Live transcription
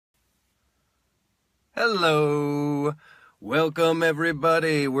Hello. Welcome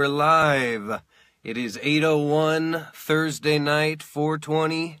everybody. We're live. It is 8:01 Thursday night,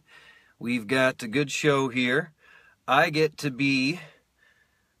 4:20. We've got a good show here. I get to be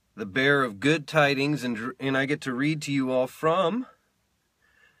the bearer of good tidings and I get to read to you all from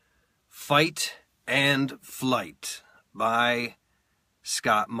Fight and Flight by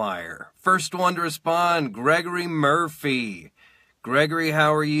Scott Meyer. First one to respond, Gregory Murphy. Gregory,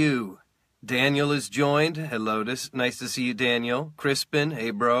 how are you? Daniel is joined. Hello, nice to see you, Daniel. Crispin,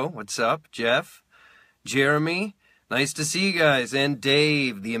 hey bro, what's up? Jeff, Jeremy, nice to see you guys. And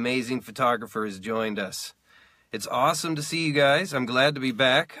Dave, the amazing photographer, has joined us. It's awesome to see you guys. I'm glad to be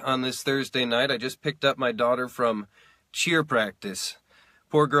back on this Thursday night. I just picked up my daughter from cheer practice.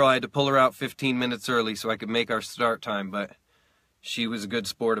 Poor girl, I had to pull her out 15 minutes early so I could make our start time, but she was a good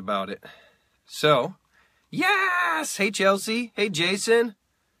sport about it. So, yes! Hey, Chelsea. Hey, Jason.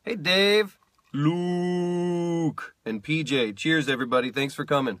 Hey, Dave. Luke. And PJ. Cheers, everybody. Thanks for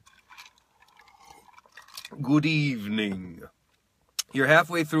coming. Good evening. You're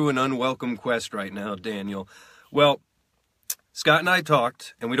halfway through an unwelcome quest right now, Daniel. Well, Scott and I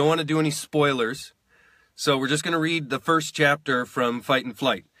talked, and we don't want to do any spoilers, so we're just going to read the first chapter from Fight and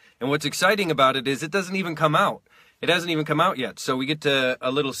Flight. And what's exciting about it is it doesn't even come out. It hasn't even come out yet, so we get to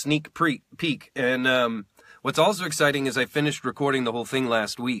a little sneak peek. And what's also exciting is I finished recording the whole thing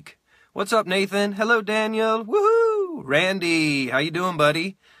last week. What's up, Nathan? Hello, Daniel. Woohoo! Randy, how you doing,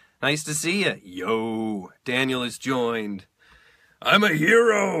 buddy? Nice to see you. Yo, Daniel is joined. I'm a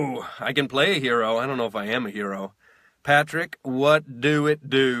hero. I can play a hero. I don't know if I am a hero. Patrick, what do it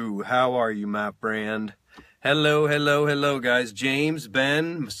do? How are you, my friend? Hello, hello, hello, guys. James,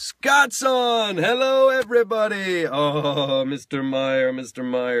 Ben, Scott's on. Hello, everybody. Oh, Mr. Meyer, Mr.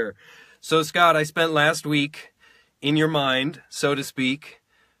 Meyer. So, Scott, I spent last week in your mind, so to speak,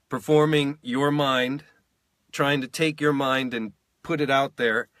 performing your mind, trying to take your mind and put it out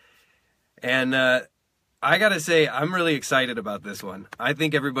there. And I got to say, I'm really excited about this one. I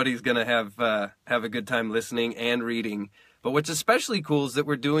think everybody's going to have a good time listening and reading. But what's especially cool is that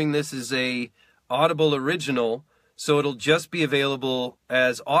we're doing this as a Audible original, so it'll just be available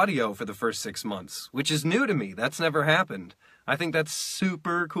as audio for the first 6 months, which is new to me. That's never happened. I think that's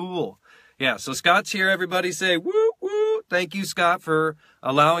super cool. Yeah, so Scott's here. Everybody say woo woo. Thank you, Scott, for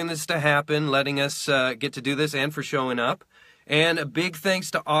allowing this to happen, letting us get to do this, and for showing up. And a big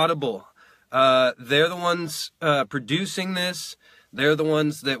thanks to Audible. They're the ones producing this. They're the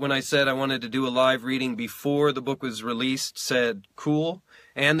ones that when I said I wanted to do a live reading before the book was released said cool.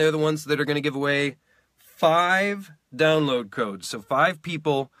 And they're the ones that are going to give away 5 download codes. So 5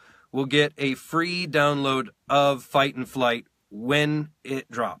 people will get a free download of Fight and Flight when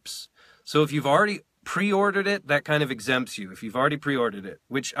it drops. So if you've already pre-ordered it, that kind of exempts you. If you've already pre-ordered it,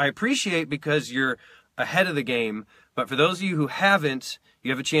 which I appreciate because you're ahead of the game. But for those of you who haven't,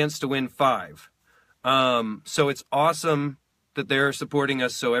 you have a chance to win 5. So it's awesome that they're supporting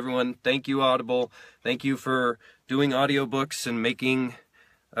us. So everyone, thank you, Audible. Thank you for doing audiobooks and making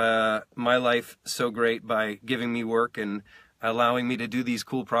my life so great by giving me work and allowing me to do these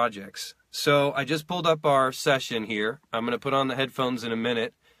cool projects. So I just pulled up our session here. I'm going to put on the headphones in a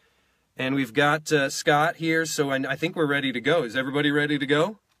minute. And we've got Scott here, so I think we're ready to go. Is everybody ready to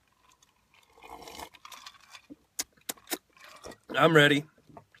go? I'm ready.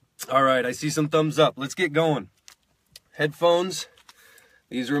 All right, I see some thumbs up. Let's get going. Headphones,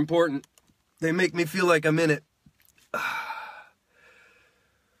 these are important. They make me feel like I'm in it.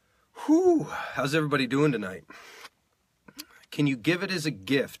 Whew, how's everybody doing tonight? Can you give it as a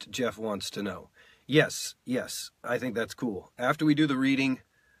gift, Jeff wants to know. Yes, I think that's cool. After we do the reading,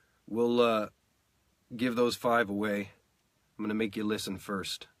 we'll give those 5 away. I'm going to make you listen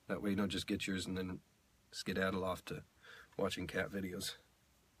first. That way you don't just get yours and then skedaddle off to watching cat videos.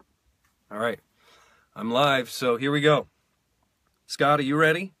 All right, I'm live, so here we go. Scott, are you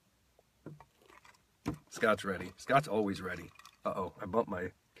ready? Scott's ready. Scott's always ready. Uh-oh, I bumped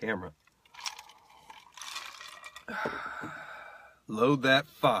my camera. Load that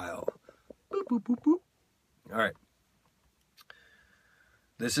file. Boop, boop, boop, boop. All right.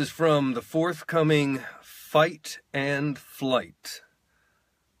 This is from the forthcoming Fight and Flight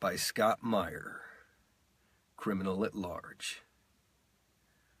by Scott Meyer, Criminal at Large.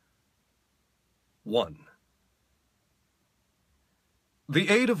 1. The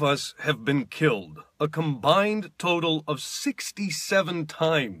 8 of us have been killed, a combined total of 67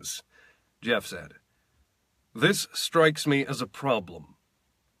 times, Jeff said. This strikes me as a problem.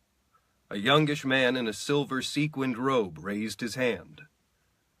 A youngish man in a silver sequined robe raised his hand.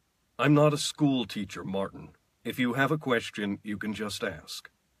 I'm not a school teacher, Martin. If you have a question, you can just ask.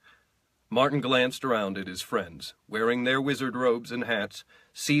 Martin glanced around at his friends, wearing their wizard robes and hats,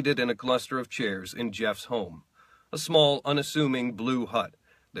 seated in a cluster of chairs in Jeff's home, a small, unassuming blue hut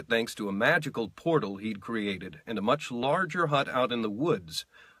that, thanks to a magical portal he'd created and a much larger hut out in the woods,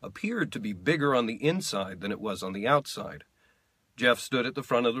 appeared to be bigger on the inside than it was on the outside. Jeff stood at the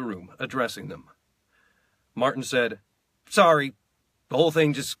front of the room, addressing them. Martin said, "Sorry, the whole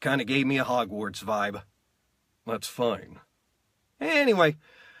thing just kind of gave me a Hogwarts vibe." "That's fine." "Anyway,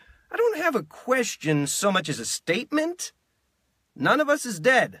 I don't have a question so much as a statement. None of us is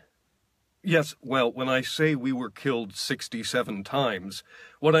dead." "Yes, well, when I say we were killed 67 times,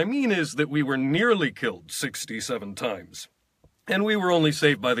 what I mean is that we were nearly killed 67 times. And we were only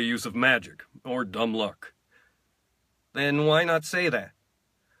saved by the use of magic, or dumb luck." "Then why not say that?"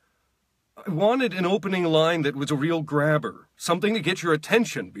 "I wanted an opening line that was a real grabber, something to get your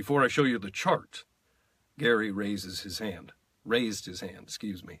attention before I show you the chart." Gary raised his hand.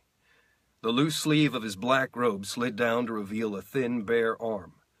 The loose sleeve of his black robe slid down to reveal a thin, bare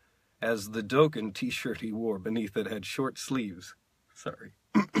arm, as the Dokken t-shirt he wore beneath it had short sleeves. Sorry.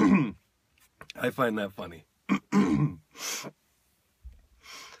 I find that funny.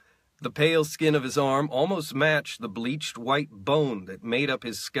 The pale skin of his arm almost matched the bleached white bone that made up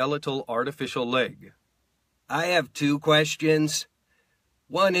his skeletal artificial leg. "I have 2 questions.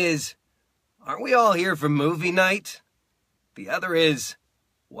 One is, aren't we all here for movie night? The other is,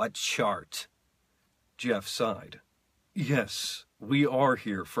 what chart?" Jeff sighed. "Yes, we are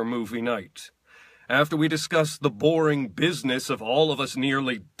here for movie night. After we discuss the boring business of all of us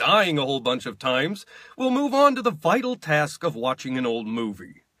nearly dying a whole bunch of times, we'll move on to the vital task of watching an old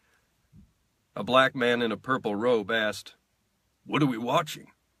movie." A black man in a purple robe asked, "What are we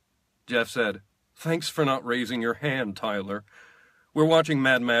watching?" Jeff said, "Thanks for not raising your hand, Tyler. We're watching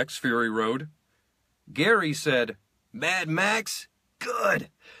Mad Max: Fury Road." Gary said, "Mad Max?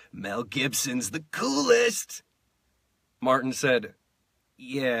 Good. Mel Gibson's the coolest." Martin said,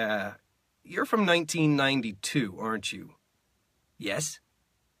 "Yeah, you're from 1992, aren't you?" "Yes.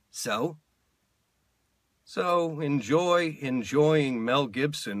 So?" "So enjoy enjoying Mel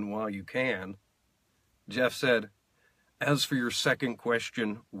Gibson while you can." Jeff said, "As for your second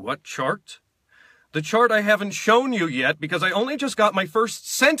question, what chart? The chart I haven't shown you yet because I only just got my first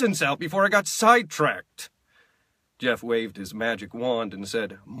sentence out before I got sidetracked." Jeff waved his magic wand and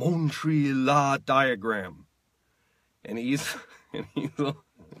said, "Montreal diagram." And he's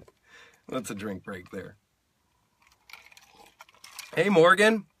that's a drink break there. "Hey,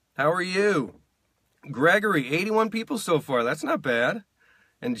 Morgan, how are you?" "Gregory, 81 people so far, that's not bad."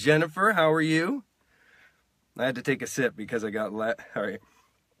 "And Jennifer, how are you?" I had to take a sip because I got all right.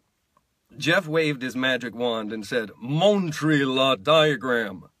 Jeff waved his magic wand and said, "Montreal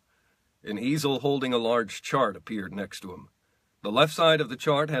diagram." An easel holding a large chart appeared next to him. The left side of the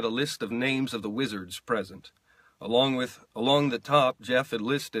chart had a list of names of the wizards present. Along the top, Jeff had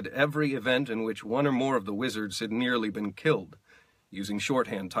listed every event in which one or more of the wizards had nearly been killed, using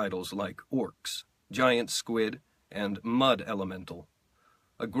shorthand titles like Orcs, Giant Squid, and Mud Elemental.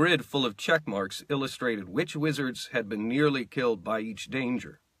 A grid full of check marks illustrated which wizards had been nearly killed by each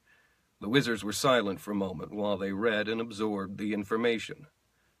danger. The wizards were silent for a moment while they read and absorbed the information.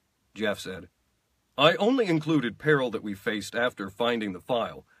 Jeff said, "I only included peril that we faced after finding the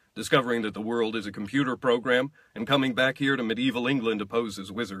file, discovering that the world is a computer program, and coming back here to medieval England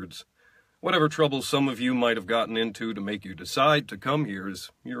opposes wizards. Whatever trouble some of you might have gotten into to make you decide to come here is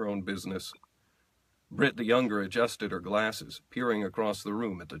your own business." Britt the younger adjusted her glasses, peering across the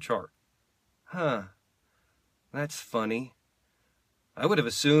room at the chart. "Huh. That's funny. I would have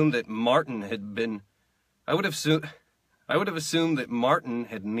assumed that Martin had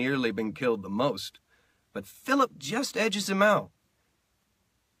nearly been killed the most, but Philip just edges him out."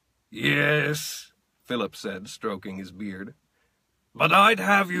 "Yes," Philip said, stroking his beard. "But I'd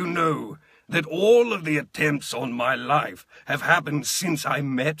have you know that all of the attempts on my life have happened since I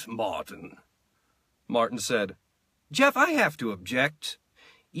met Martin." Martin said, "Jeff, I have to object.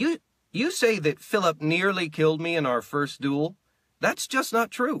 You say that Philip nearly killed me in our first duel. That's just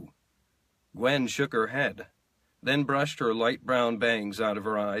not true." Gwen shook her head, then brushed her light brown bangs out of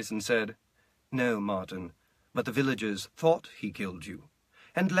her eyes and said, "No, Martin, but the villagers thought he killed you.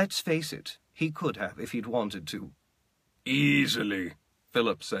 And let's face it, he could have if he'd wanted to." "Easily,"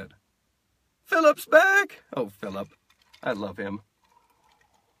 Philip said. "Philip's back! Oh, Philip. I love him."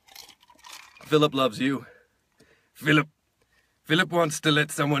 "Philip loves you." Philip wants to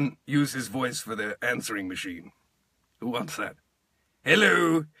let someone use his voice for the answering machine." "Who wants that?"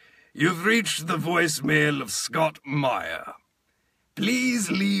 "Hello, you've reached the voicemail of Scott Meyer.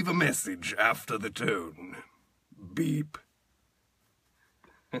 Please leave a message after the tone. Beep."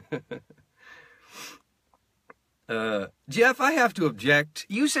 Jeff, I have to object.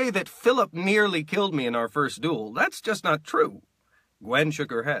 You say that Philip nearly killed me in our first duel. That's just not true. Gwen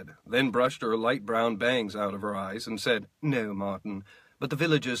shook her head, then brushed her light brown bangs out of her eyes and said, No, Martin, but the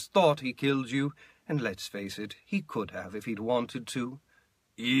villagers thought he killed you, and let's face it, he could have if he'd wanted to.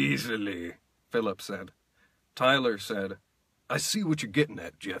 Easily, Philip said. Tyler said, I see what you're getting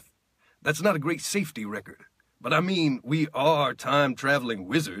at, Jeff. That's not a great safety record. But I mean, we are time-traveling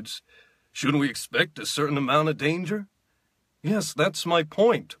wizards. Shouldn't we expect a certain amount of danger? Yes, that's my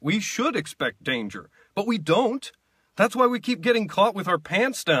point. We should expect danger, but we don't. That's why we keep getting caught with our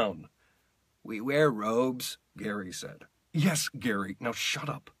pants down. We wear robes, Gary said. Yes, Gary, now shut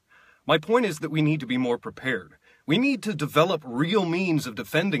up. My point is that we need to be more prepared. We need to develop real means of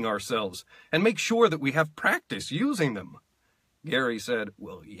defending ourselves and make sure that we have practice using them. Gary said,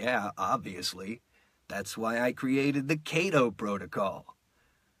 Well, yeah, obviously. That's why I created the Cato Protocol.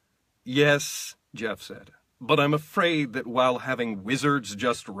 Yes, Jeff said, but I'm afraid that while having wizards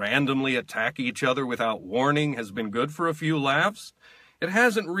just randomly attack each other without warning has been good for a few laughs, it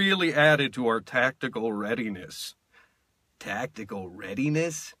hasn't really added to our tactical readiness. Tactical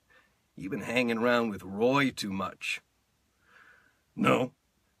readiness? You've been hanging around with Roy too much. No,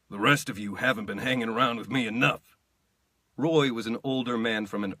 the rest of you haven't been hanging around with me enough. Roy was an older man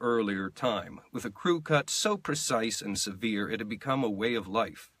from an earlier time, with a crew cut so precise and severe it had become a way of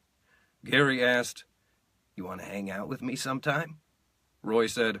life. Gary asked, You want to hang out with me sometime? Roy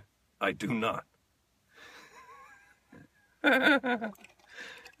said, I do not.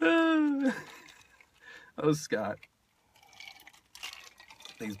 Oh, Scott.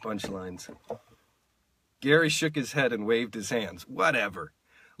 These punchlines. Gary shook his head and waved his hands. Whatever.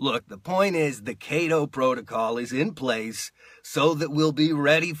 Look, the point is the Cato Protocol is in place so that we'll be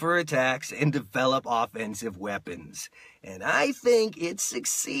ready for attacks and develop offensive weapons. And I think it's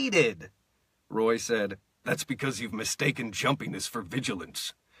succeeded. Roy said, That's because you've mistaken jumpiness for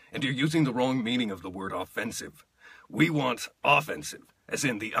vigilance, and you're using the wrong meaning of the word offensive. We want offensive, as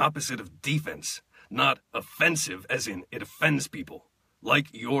in the opposite of defense, not offensive, as in it offends people,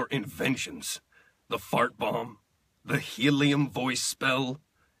 like your inventions. The fart bomb, the helium voice spell,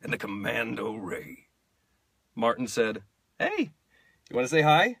 and the commando ray. Martin said, Hey, you want to say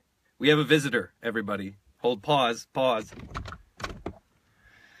hi? We have a visitor, everybody. Hold pause.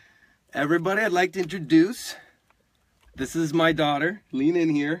 Everybody, I'd like to introduce, this is my daughter. Lean in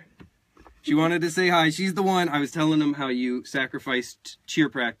here. She wanted to say hi. She's the one, I was telling them how you sacrificed cheer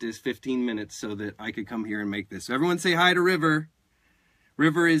practice 15 minutes so that I could come here and make this. So everyone say hi to River.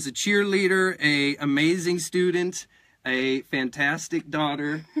 River is a cheerleader, a amazing student, a fantastic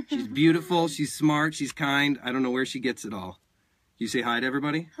daughter. She's beautiful, she's smart, she's kind. I don't know where she gets it all. You say hi to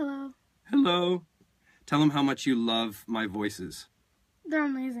everybody? Hello. Hello. Tell them how much you love my voices. They're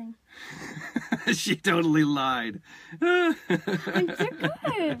amazing. She totally lied. They're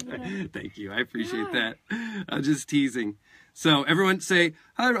good. Thank you. I appreciate that. I'm just teasing. So everyone say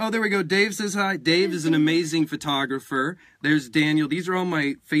hi. Oh, there we go. Dave says hi. Dave is an amazing photographer. There's Daniel. These are all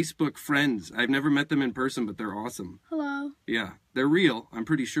my Facebook friends. I've never met them in person, but they're awesome. Hello. Yeah, they're real. I'm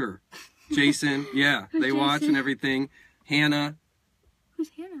pretty sure. Jason. Yeah, they Jason? watch and everything. Hannah. Who's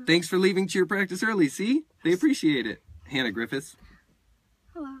Hannah? Thanks for leaving cheer practice early. See? They appreciate it. Hannah Griffiths.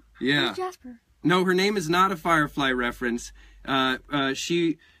 Hello. Yeah. Who's Jasper? No, her name is not a Firefly reference. We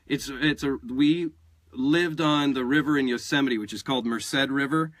lived on the river in Yosemite, which is called Merced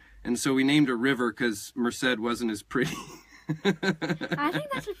River, and so we named her River because Merced wasn't as pretty. I think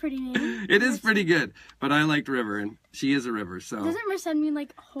that's a pretty name. It is pretty good, but I liked River, and she is a river. So Doesn't Merced mean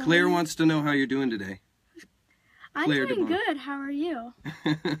like holy? Claire wants to know how you're doing today. I'm Claire doing DeBon. good. How are you?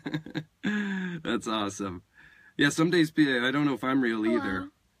 That's awesome. Yeah, some days I don't know if I'm real either.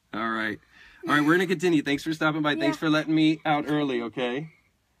 All right, we're gonna continue. Thanks for stopping by. Yeah. Thanks for letting me out early. Okay.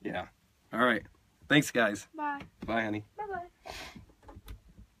 Yeah. All right. Thanks, guys. Bye. Bye, honey.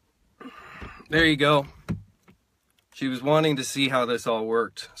 Bye-bye. There you go. She was wanting to see how this all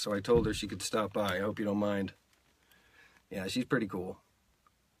worked, so I told her she could stop by. I hope you don't mind. Yeah, she's pretty cool.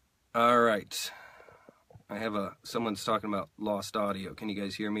 All right. I have someone's talking about lost audio. Can you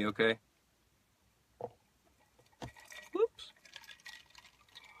guys hear me okay? Whoops.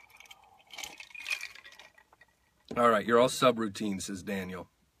 All right, you're all subroutines, says Daniel.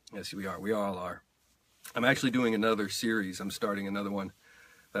 Yes, we are. We all are. I'm actually doing another series. I'm starting another one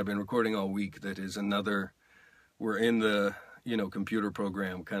that I've been recording all week that is another, we're in the, computer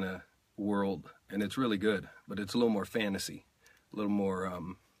program kind of world, and it's really good, but it's a little more fantasy, a little more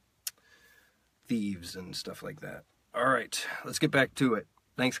thieves and stuff like that. All right, let's get back to it.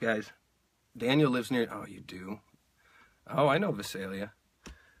 Thanks, guys. Daniel lives near, oh, you do? Oh, I know Visalia.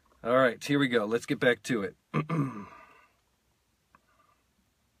 All right, here we go. Let's get back to it.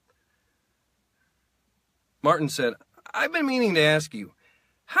 Martin said, I've been meaning to ask you,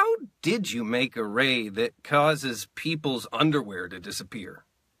 how did you make a ray that causes people's underwear to disappear?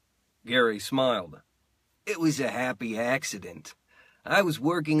 Gary smiled. It was a happy accident. I was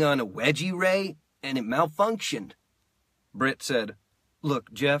working on a wedgie ray, and it malfunctioned. Britt said,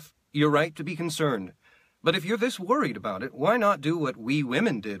 Look, Jeff, you're right to be concerned. But if you're this worried about it, why not do what we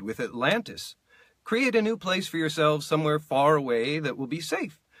women did with Atlantis? Create a new place for yourselves somewhere far away that will be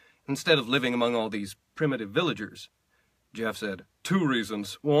safe, instead of living among all these primitive villagers. Jeff said, 2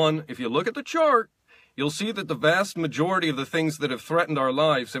 reasons. 1, if you look at the chart, you'll see that the vast majority of the things that have threatened our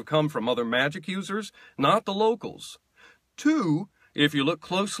lives have come from other magic users, not the locals. 2, if you look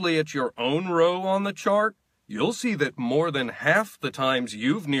closely at your own row on the chart, you'll see that more than half the times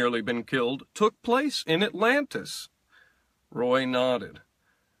you've nearly been killed took place in Atlantis. Roy nodded.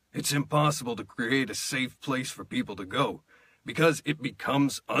 It's impossible to create a safe place for people to go, because it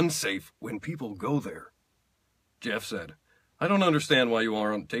becomes unsafe when people go there. Jeff said, I don't understand why you all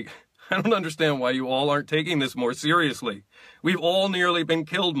aren't taking this more seriously. We've all nearly been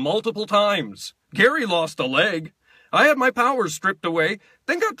killed multiple times. Gary lost a leg. I had my powers stripped away,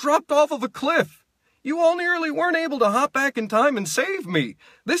 then got dropped off of a cliff. You all nearly weren't able to hop back in time and save me.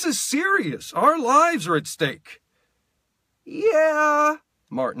 This is serious. Our lives are at stake. Yeah,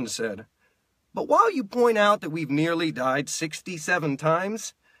 Martin said. But while you point out that we've nearly died 67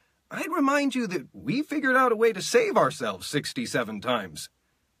 times, I'd remind you that we figured out a way to save ourselves 67 times.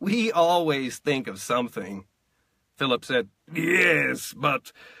 We always think of something. Philip said, Yes,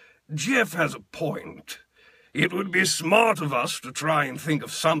 but Jeff has a point. It would be smart of us to try and think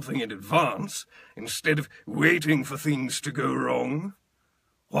of something in advance, instead of waiting for things to go wrong.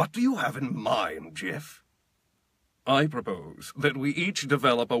 What do you have in mind, Jeff? I propose that we each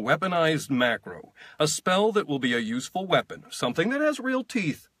develop a weaponized macro, a spell that will be a useful weapon, something that has real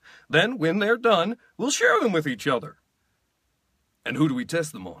teeth. Then, when they're done, we'll share them with each other. And who do we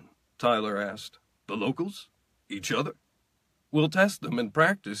test them on? Tyler asked. The locals? Each other? We'll test them and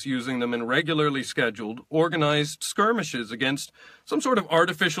practice using them in regularly scheduled, organized skirmishes against some sort of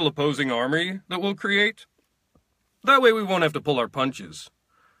artificial opposing army that we'll create. That way we won't have to pull our punches.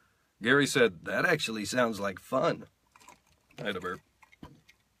 Gary said, That actually sounds like fun. I had a burp.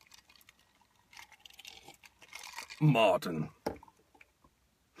 Martin.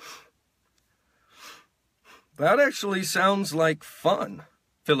 That actually sounds like fun,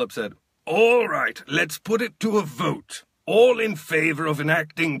 Philip said. All right, let's put it to a vote. All in favor of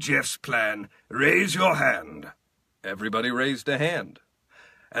enacting Jeff's plan, raise your hand. Everybody raised a hand.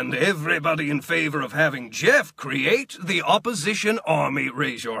 And everybody in favor of having Jeff create the opposition army,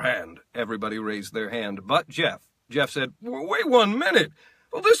 raise your hand. Everybody raised their hand but Jeff. Jeff said, Wait 1 minute.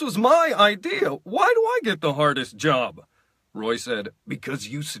 Well, this was my idea. Why do I get the hardest job? Roy said, Because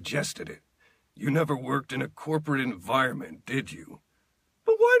you suggested it. You never worked in a corporate environment, did you?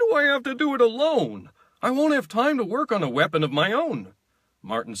 But why do I have to do it alone? I won't have time to work on a weapon of my own.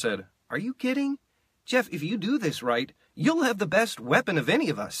 Martin said, Are you kidding? Jeff, if you do this right, you'll have the best weapon of any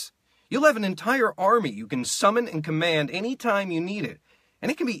of us. You'll have an entire army you can summon and command any time you need it. And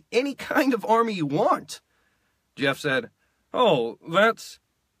it can be any kind of army you want. Jeff said, Oh, that's...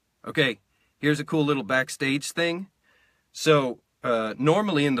 Okay, here's a cool little backstage thing. So,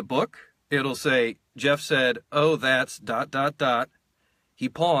 normally in the book, it'll say, Jeff said, Oh, that's ... He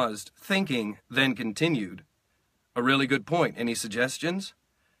paused, thinking, then continued. A really good point. Any suggestions?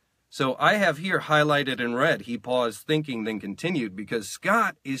 So I have here highlighted in red, he paused, thinking, then continued, because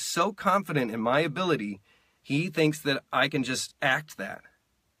Scott is so confident in my ability, he thinks that I can just act that.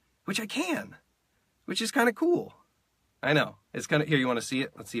 Which I can. Which is kind of cool. I know. It's kind of... Here, you want to see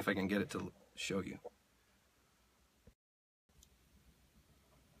it? Let's see if I can get it to show you.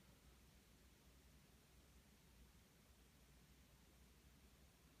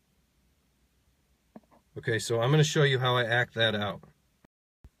 Okay, so I'm going to show you how I act that out.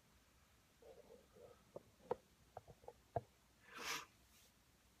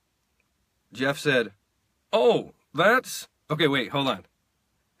 Jeff said, Oh, that's... Okay, wait, hold on.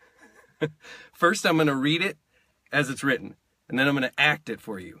 First, I'm going to read it as it's written, and then I'm going to act it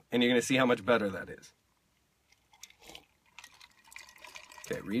for you, and you're going to see how much better that is.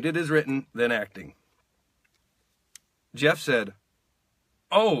 Okay, read it as written, then acting. Jeff said,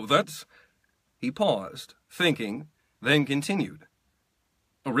 Oh, that's... He paused, thinking, then continued.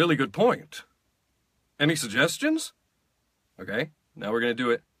 A really good point. Any suggestions? Okay, now we're going to do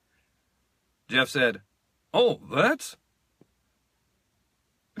it. Jeff said, Oh, that's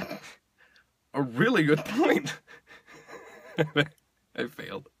a really good point. I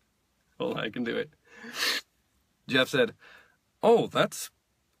failed. Well, I can do it. Jeff said, "Oh, that's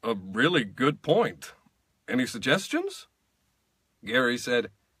a really good point. Any suggestions?" Gary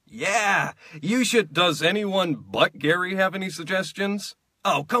said, Yeah, you should. "Does anyone but Gary have any suggestions?"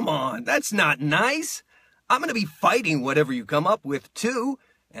 Oh, come on, that's not nice. I'm gonna be fighting whatever you come up with, too.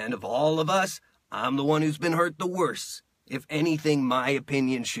 And of all of us, I'm the one who's been hurt the worst. If anything, my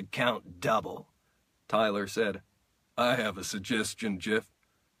opinion should count double. Tyler said, "I have a suggestion, Jeff."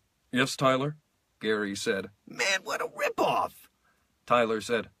 "Yes, Tyler?" Gary said. Man, what a ripoff. Tyler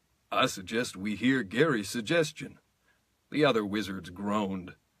said, "I suggest we hear Gary's suggestion." The other wizards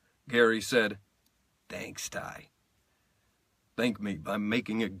groaned. Gary said, Thanks, Ty. "Thank me by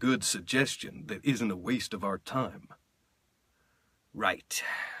making a good suggestion that isn't a waste of our time." Right.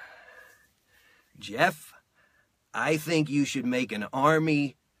 Jeff, I think you should make an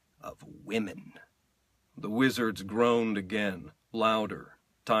army of women. The wizards groaned again, louder.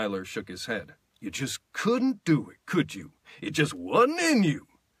 Tyler shook his head. "You just couldn't do it, could you? It just wasn't in you."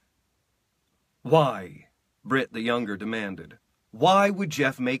 Why? Britt the younger demanded. Why would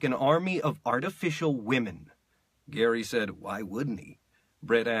Jeff make an army of artificial women? Gary said, why wouldn't he?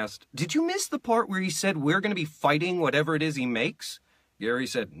 Britt asked, did you miss the part where he said we're going to be fighting whatever it is he makes? Gary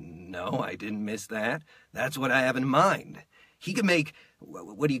said, no, I didn't miss that. That's what I have in mind. He could make,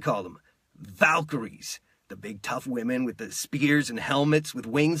 what do you call them? Valkyries. The big tough women with the spears and helmets with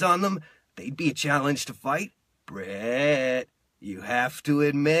wings on them. They'd be a challenge to fight. Brett, you have to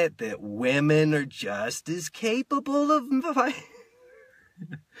admit that women are just as capable of fighting.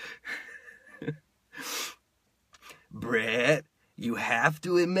 Brett, you have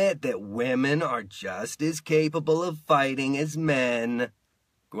to admit that women are just as capable of fighting as men.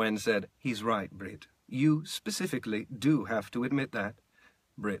 Gwen said, he's right, Britt. You specifically do have to admit that.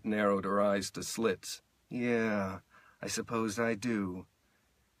 Britt narrowed her eyes to slits. Yeah, I suppose I do.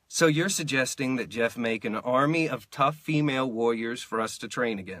 So you're suggesting that Jeff make an army of tough female warriors for us to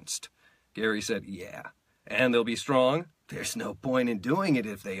train against? Gary said, yeah. And they'll be strong? There's no point in doing it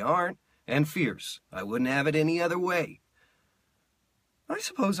if they aren't. And fierce. I wouldn't have it any other way. I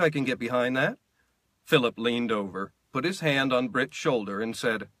suppose I can get behind that. Philip leaned over, put his hand on Britt's shoulder, and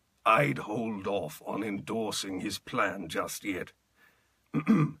said, I'd hold off on endorsing his plan just yet.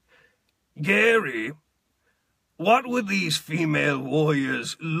 Gary, what would these female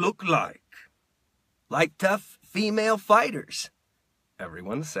warriors look like? Like tough female fighters.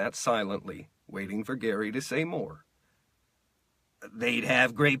 Everyone sat silently, waiting for Gary to say more. They'd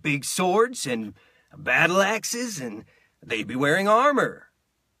have great big swords and battle axes, and they'd be wearing armor.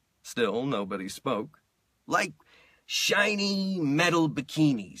 Still, nobody spoke. Like shiny metal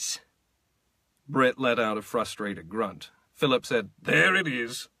bikinis. Britt let out a frustrated grunt. Philip said, There it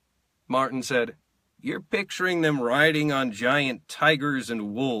is. Martin said, You're picturing them riding on giant tigers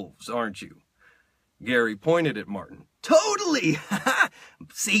and wolves, aren't you? Gary pointed at Martin. Totally!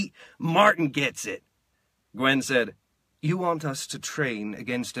 See, Martin gets it. Gwen said, You want us to train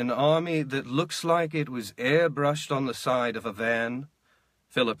against an army that looks like it was airbrushed on the side of a van?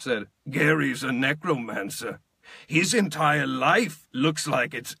 Philip said, Gary's a necromancer. His entire life looks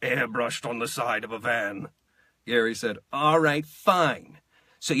like it's airbrushed on the side of a van. Gary said, All right, fine.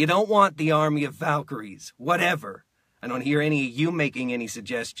 So you don't want the army of Valkyries. Whatever. I don't hear any of you making any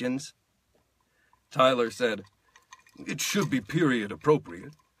suggestions. Tyler said, It should be period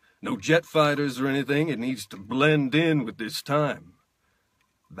appropriate. No jet fighters or anything. It needs to blend in with this time.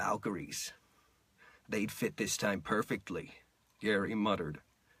 Valkyries. They'd fit this time perfectly. Gary muttered.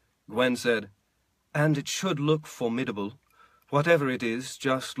 Gwen said, And it should look formidable. Whatever it is,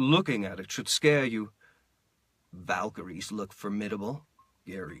 just looking at it should scare you. Valkyries look formidable,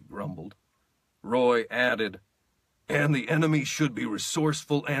 Gary grumbled. Roy added, And the enemy should be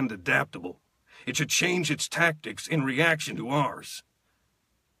resourceful and adaptable. It should change its tactics in reaction to ours.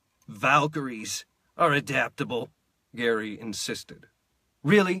 Valkyries are adaptable, Gary insisted.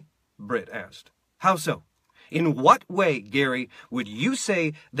 Really? Britt asked. How so? In what way, Gary, would you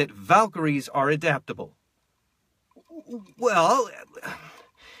say that Valkyries are adaptable? Well,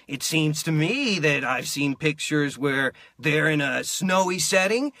 it seems to me that I've seen pictures where they're in a snowy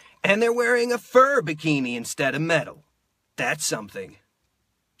setting and they're wearing a fur bikini instead of metal. That's something.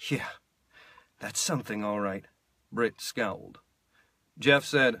 Yeah, that's something, all right. Britt scowled. Jeff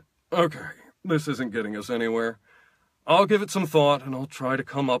said, Okay, this isn't getting us anywhere. I'll give it some thought, and I'll try to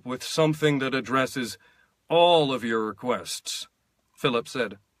come up with something that addresses all of your requests. Philip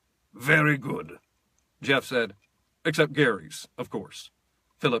said, Very good. Jeff said, Except Gary's, of course.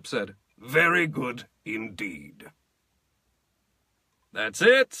 Philip said, Very good indeed. That's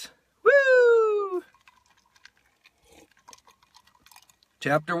it. Woo!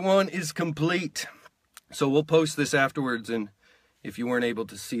 Chapter 1 is complete. So we'll post this afterwards, and if you weren't able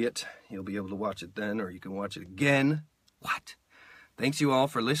to see it, you'll be able to watch it then, or you can watch it again. What? Thanks you all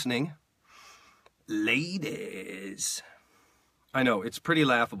for listening. Ladies. I know, it's pretty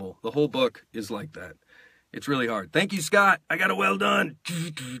laughable. The whole book is like that. It's really hard. Thank you, Scott. I got a well done.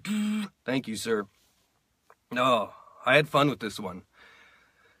 Thank you, sir. Oh, I had fun with this one.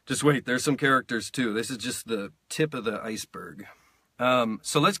 Just wait, there's some characters too. This is just the tip of the iceberg.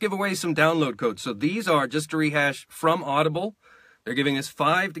 So let's give away some download codes. So these are, just to rehash, from Audible. They're giving us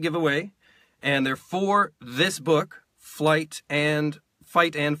 5 to give away. And they're for this book, Fight and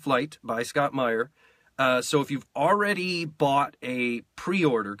Flight by Scott Meyer. So if you've already bought a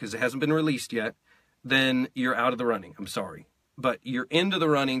pre-order, because it hasn't been released yet, then you're out of the running. I'm sorry. But you're into the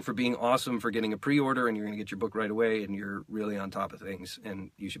running for being awesome for getting a pre-order, and you're going to get your book right away, and you're really on top of things,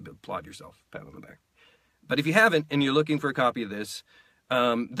 and you should applaud yourself, pat on the back. But if you haven't, and you're looking for a copy of this,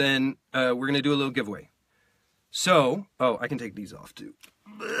 then we're going to do a little giveaway. So, oh, I can take these off too.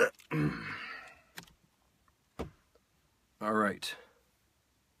 All right.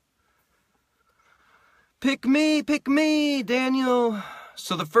 Pick me, Daniel.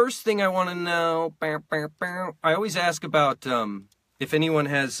 So the first thing I want to know, I always ask about if anyone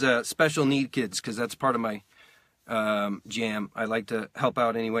has special need kids, because that's part of my jam. I like to help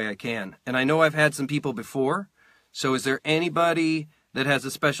out any way I can. And I know I've had some people before. So is there anybody that has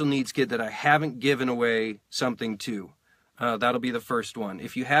a special needs kid that I haven't given away something to? That'll be the first one.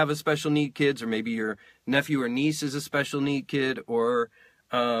 If you have a special need kids, or maybe your nephew or niece is a special need kid, or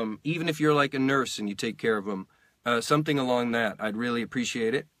even if you're like a nurse and you take care of them, something along that, I'd really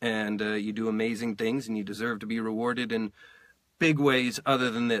appreciate it. And you do amazing things, and you deserve to be rewarded in big ways other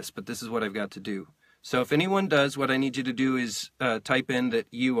than this. But this is what I've got to do. So if anyone does, what I need you to do is type in that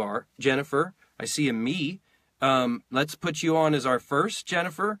you are Jennifer. I see a me. Let's put you on as our first,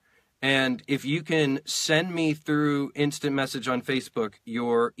 Jennifer. And if you can send me through instant message on Facebook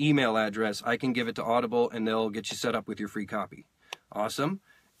your email address, I can give it to Audible, and they'll get you set up with your free copy. Awesome.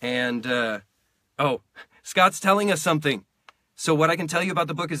 And, oh, Scott's telling us something. So what I can tell you about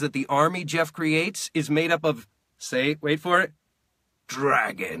the book is that the army Jeff creates is made up of, wait for it,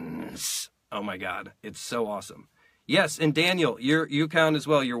 dragons. Oh my God, it's so awesome. Yes, and Daniel, you count as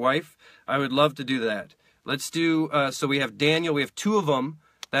well, your wife. I would love to do that. Let's do, so we have Daniel, we have 2 of them.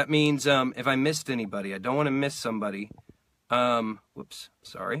 That means if I missed anybody, I don't want to miss somebody. Whoops,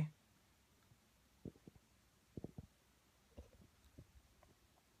 sorry.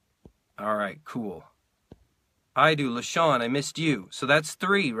 All right, cool. I do, LaShawn, I missed you. So that's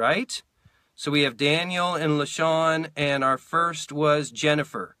 3, right? So we have Daniel and LaShawn, and our first was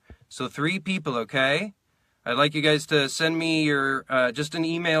Jennifer. So 3 people, okay? I'd like you guys to send me your, just an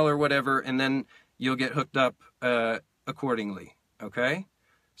email or whatever, and then you'll get hooked up accordingly, okay?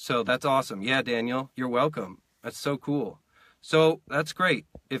 So that's awesome. Yeah, Daniel, you're welcome. That's so cool. So that's great.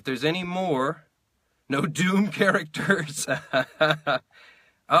 If there's any more, no Doom characters.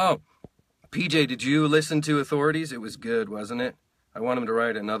 Oh, PJ, did you listen to Authorities? It was good, wasn't it? I want him to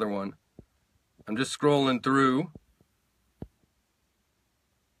write another one. I'm just scrolling through.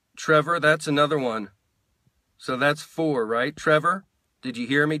 Trevor, that's another one. So that's 4, right? Trevor, did you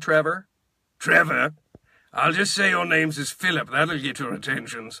hear me, Trevor? Trevor? I'll just say your name's is Philip. That'll get your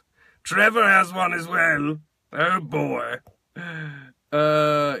attentions. Trevor has one as well. Oh, boy.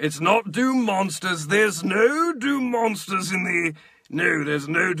 It's not Doom Monsters. There's no Doom Monsters in the... No, there's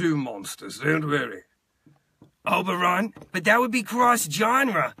no Doom Monsters. Don't worry. Oberon? But that would be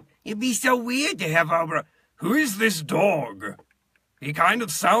cross-genre. It'd be so weird to have Oberon. Who is this dog? He kind of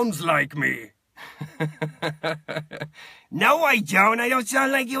sounds like me. No, I don't. I don't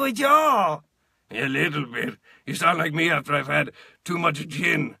sound like you at all. A little bit. You sound like me after I've had too much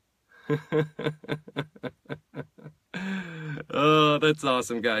gin. Oh, that's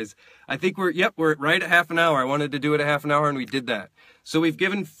awesome, guys. I think we're right at half an hour. I wanted to do it at half an hour, and we did that. So we've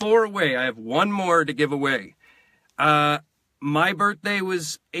given 4 away. I have 1 more to give away. My birthday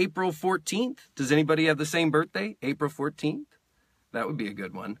was April 14th. Does anybody have the same birthday? April 14th? That would be a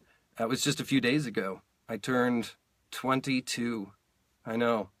good one. That was just a few days ago. I turned 22. I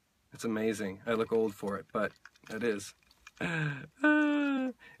know. It's amazing. I look old for it, but it is.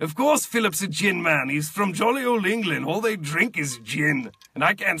 Of course Philip's a gin man. He's from jolly old England. All they drink is gin. And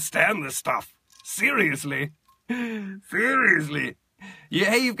I can't stand this stuff. Seriously. Seriously.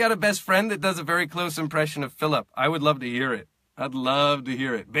 Yeah, hey, you've got a best friend that does a very close impression of Philip. I would love to hear it. I'd love to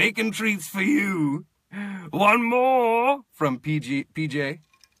hear it. Bacon treats for you. 1 more. From PJ.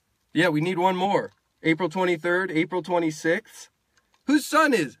 Yeah, we need 1 more. April 23rd, April 26th. Whose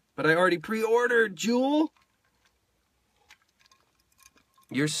son is? But I already pre-ordered, Jewel.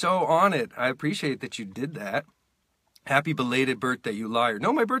 You're so on it. I appreciate that you did that. Happy belated birthday, you liar.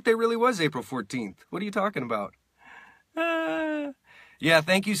 No, my birthday really was April 14th. What are you talking about? Yeah,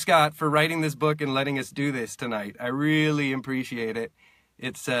 thank you, Scott, for writing this book and letting us do this tonight. I really appreciate it.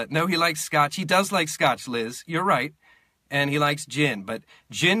 It's, no, he likes scotch. He does like scotch, Liz. You're right. And he likes gin, but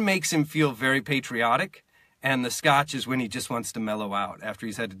gin makes him feel very patriotic, and the scotch is when he just wants to mellow out after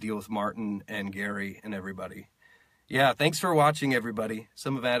he's had to deal with Martin and Gary and everybody. Yeah, thanks for watching, everybody.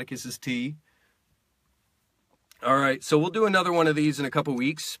 Some of Atticus's tea. All right, so we'll do another one of these in a couple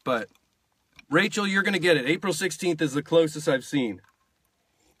weeks, but Rachel, you're going to get it. April 16th is the closest I've seen.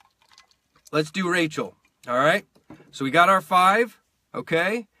 Let's do Rachel, all right? So we got our 5,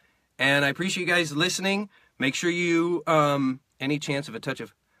 okay? And I appreciate you guys listening. Make sure you, any chance of a touch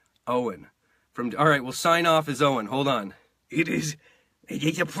of Owen. All right, we'll sign off as Owen. Hold on. It is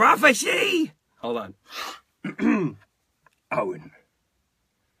a prophecy. Hold on. Owen.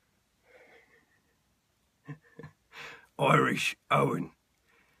 Irish Owen.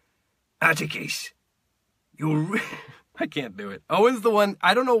 Atticus. I can't do it. Owen's the one.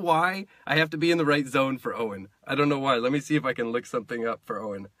 I don't know why I have to be in the right zone for Owen. I don't know why. Let me see if I can look something up for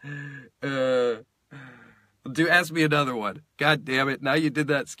Owen. Ask me another one. God damn it. Now you did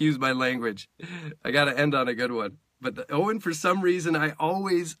that. Excuse my language. I got to end on a good one. But Owen, for some reason, I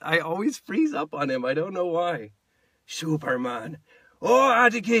always freeze up on him. I don't know why. Superman. Oh,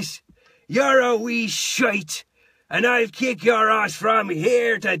 Atticus, you're a wee shite, and I'll kick your ass from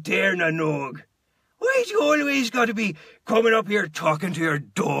here to Dernanog. Why'd you always got to be coming up here talking to your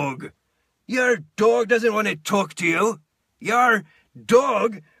dog? Your dog doesn't want to talk to you. Your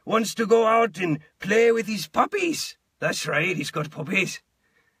dog wants to go out and play with his puppies. That's right, he's got puppies.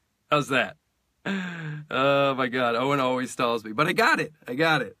 How's that? Oh my God, Owen always stalls me. But I got it.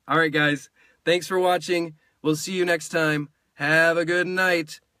 All right, guys. Thanks for watching. We'll see you next time. Have a good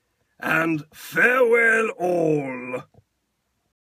night. And farewell all.